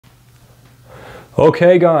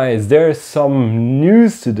Okay guys, there's some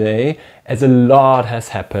news today as a lot has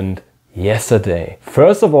happened yesterday.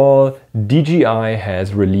 First of all, DJI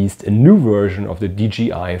has released a new version of the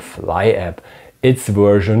DJI Fly App. It's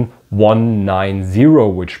version 190,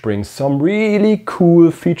 which brings some really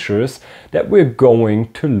cool features that we're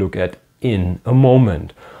going to look at in a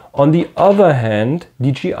moment. On the other hand,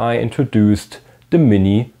 DJI introduced the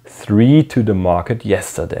Mini 3 to the market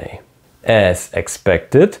yesterday. As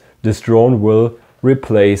expected, this drone will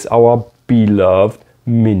replace our beloved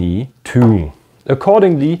Mini 2.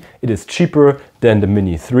 Accordingly, it is cheaper than the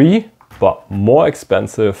Mini 3, but more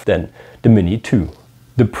expensive than the Mini 2.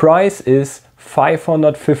 The price is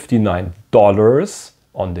 $559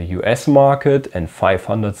 on the US market and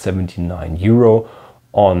 €579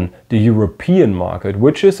 on the European market,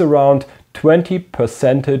 which is around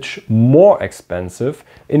 20% more expensive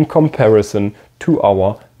in comparison to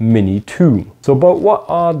our Mini 2. So, but what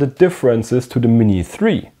are the differences to the Mini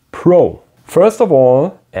 3 Pro? First of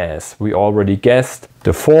all, as we already guessed,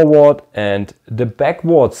 the forward and the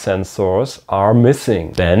backward sensors are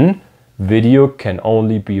missing. Then, video can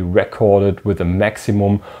only be recorded with a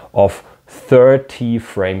maximum of 30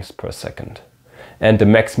 frames per second. And the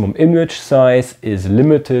maximum image size is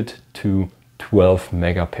limited to 12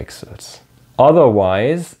 megapixels.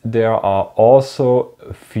 Otherwise, there are also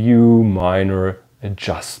a few minor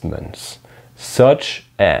adjustments, such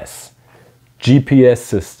as GPS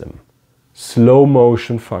system, slow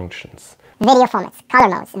motion functions, video formats, color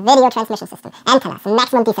modes, video transmission system, antennas,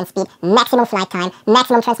 maximum descent speed, maximum flight time,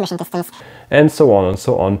 maximum transmission distance, and so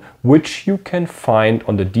on, which you can find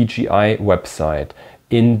on the DJI website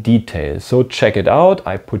in detail. So check it out.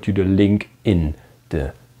 I put you the link in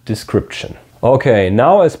the description. Okay,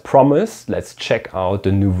 now as promised, let's check out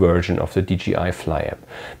the new version of the DJI Fly App.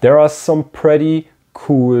 There are some pretty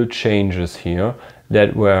cool changes here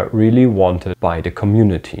that were really wanted by the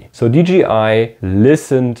community. So DJI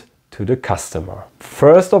listened to the customer.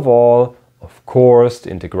 First of all, of course,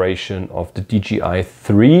 the integration of the DJI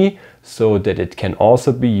 3 so that it can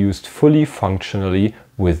also be used fully functionally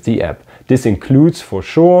with the app. This includes for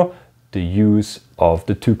sure the use of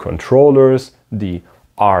the two controllers, the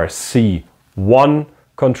RC1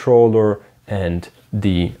 controller and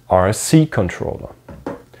the RC controller.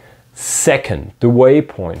 Second, the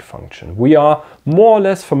waypoint function. We are more or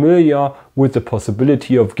less familiar with the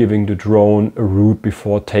possibility of giving the drone a route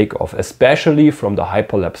before takeoff, especially from the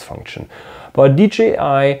hyperlapse function. But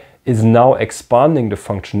DJI is now expanding the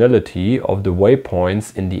functionality of the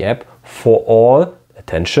waypoints in the app for all,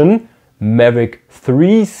 attention, Mavic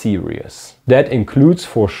 3 series. That includes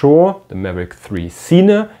for sure the Mavic 3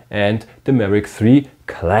 Cine and the Mavic 3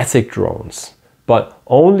 Classic drones. But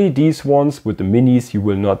only these ones with the Minis you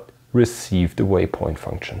will not receive the waypoint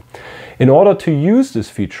function. In order to use this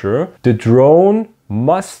feature, the drone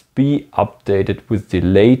must be updated with the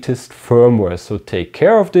latest firmware. So take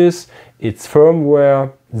care of this. It's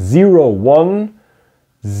firmware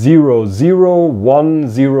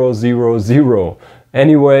 01001000.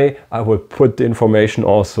 Anyway, I will put the information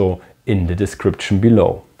also in the description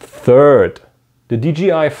below. Third, the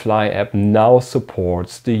DJI Fly App now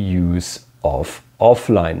supports the use of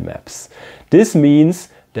offline maps. This means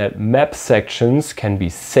that map sections can be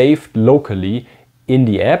saved locally in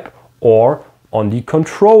the app or on the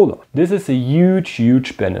controller. This is a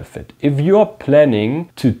huge benefit. If you are planning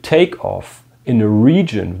to take off in a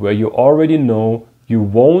region where you already know you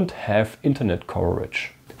won't have internet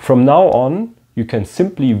coverage, from now on you can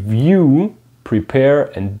simply view, prepare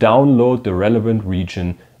and download the relevant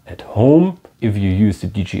region at home. If you use the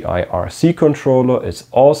DJI RC controller, it's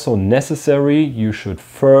also necessary. You should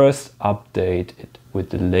first update it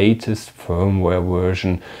with the latest firmware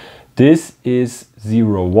version. This is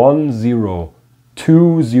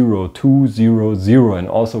 01020200, and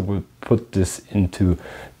also we'll put this into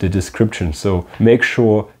the description. So make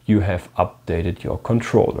sure you have updated your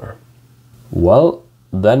controller. Well,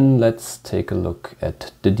 then let's take a look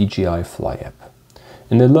at the DJI Fly App.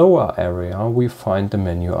 In the lower area we find the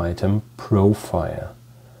menu item Profile.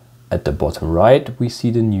 At the bottom right we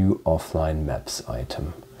see the new Offline Maps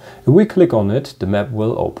item. If we click on it, the map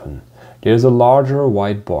will open. There's a larger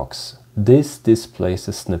white box. This displays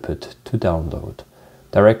a snippet to download.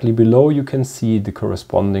 Directly below you can see the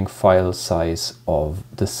corresponding file size of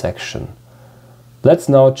the section. Let's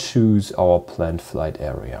now choose our planned flight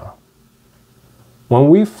area. When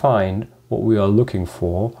we find what we are looking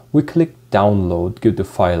for, we click download, give the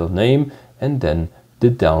file name, and then the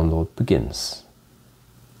download begins.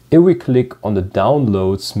 If we click on the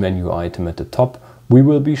downloads menu item at the top, we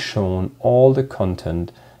will be shown all the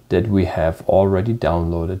content that we have already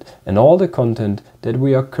downloaded and all the content that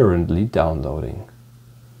we are currently downloading.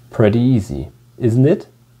 Pretty easy, isn't it?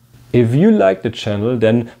 If you like the channel,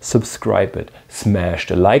 then subscribe it, smash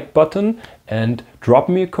the like button and drop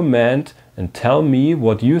me a comment and tell me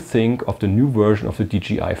what you think of the new version of the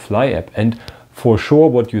DJI Fly app, and for sure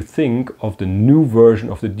what you think of the new version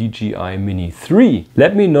of the DJI Mini 3.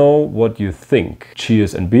 Let me know what you think.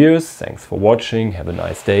 Cheers and beers, thanks for watching, have a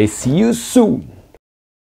nice day, see you soon!